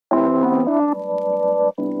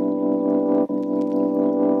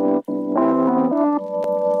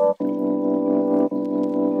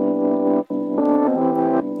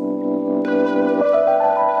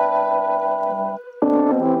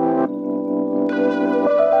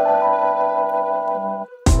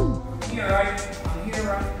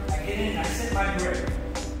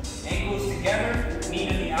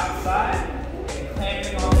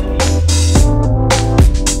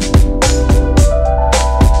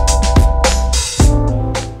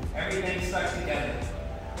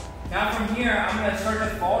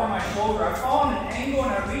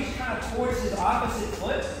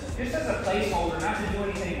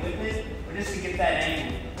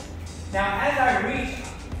I reach,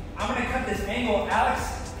 I'm going to cut this angle.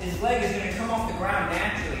 Alex's leg is going to come off the ground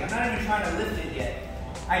naturally. I'm not even trying to lift it yet.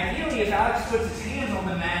 Ideally, if Alex puts his hands on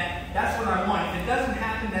the mat, that's what I want. If it doesn't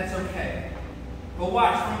happen, that's okay. But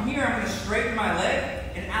watch, from here I'm going to straighten my leg,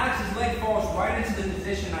 and Alex's leg falls right into the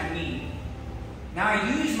position I need. Now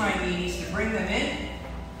I use my knees to bring them in,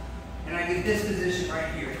 and I get this position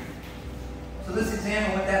right here. So let's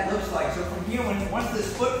examine what that looks like. So from here, once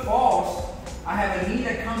this foot falls, I have a knee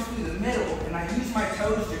that comes through the middle, and I use my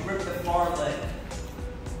toes to grip the far leg.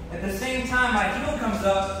 At the same time, my heel comes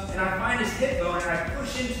up, and I find his hip bone, and I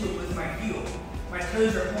push into it with my heel. My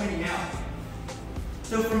toes are pointing out.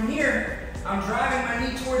 So from here, I'm driving my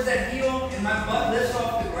knee towards that heel, and my butt lifts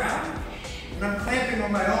off the ground, and I'm clamping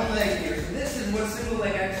on my own leg here. So this is what single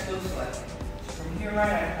leg X looks like. So from here,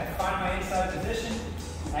 right, I find my inside position,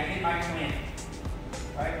 and I get my clamp.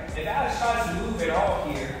 Right? If Alex tries to move at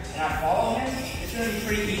all here, and I follow him, it's going to be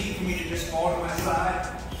pretty easy for me to just fall to my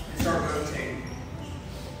side and start rotating.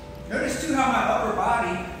 Notice too how my upper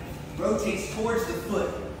body rotates towards the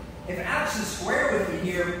foot. If Alex is square with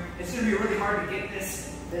me here, it's going to be really hard to get this.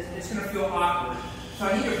 It's going to feel awkward. So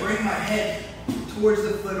I need to bring my head towards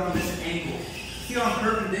the foot on this angle. See how I'm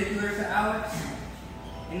perpendicular to Alex?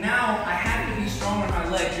 And now I have to be strong on my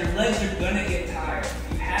legs. Your legs are going to get tired.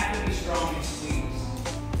 You have to be strong and squeeze.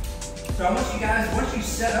 So I want you guys, once you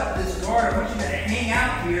set up this guard, I want you to hang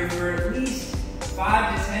out here for at least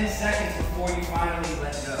 5 to 10 seconds before you finally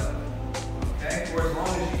let go. Okay? For as long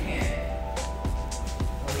as you can.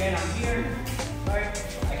 So again, I'm here, right?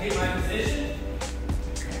 I get my position.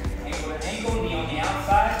 Ankle to ankle, knee on the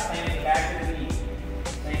outside, clamp it back to the knee.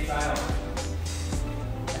 Same side on.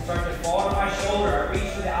 I start to fall to my shoulder. I reach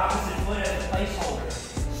for the opposite foot as a placeholder.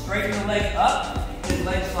 Straighten the leg up, his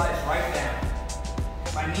leg slides right down.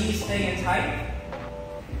 My knees stay in tight.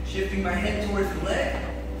 Shifting my head towards the leg.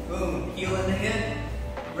 Boom, heel in the hip.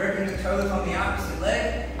 Gripping the toes on the opposite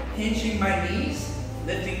leg. Pinching my knees.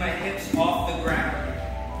 Lifting my hips off the ground.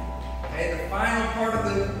 Okay, the final part of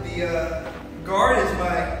the guard is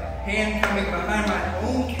my hand coming behind my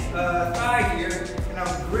own thigh here, and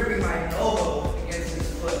I'm gripping my elbow against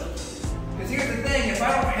his foot. Because here's the thing, if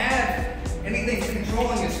I don't have anything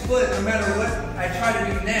controlling his foot, no matter what I try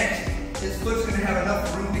to do next, his foot's going to have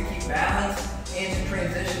enough room to keep balance and to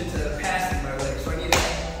transition to passing my leg. So I need to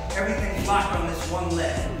have everything locked on this one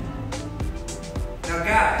leg. Now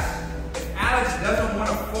guys, if Alex doesn't want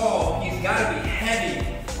to fall, he's got to be heavy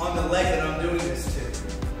on the leg that I'm doing this to.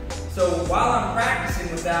 So while I'm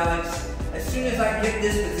practicing with Alex, as soon as I get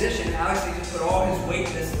this position, Alex needs to put all his weight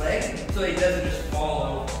in this leg so he doesn't just fall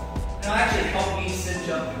over. And it'll actually help me cinch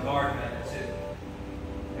up the guard better too.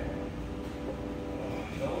 Okay.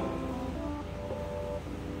 Shoulder.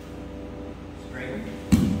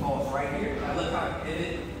 Straighten. Falls right here. I look how I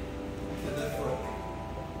pivot to the foot.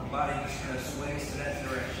 My body just kind of swings to that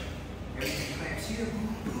direction. Everything clamps here.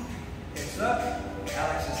 Hips up.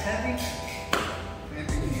 Alex is heavy.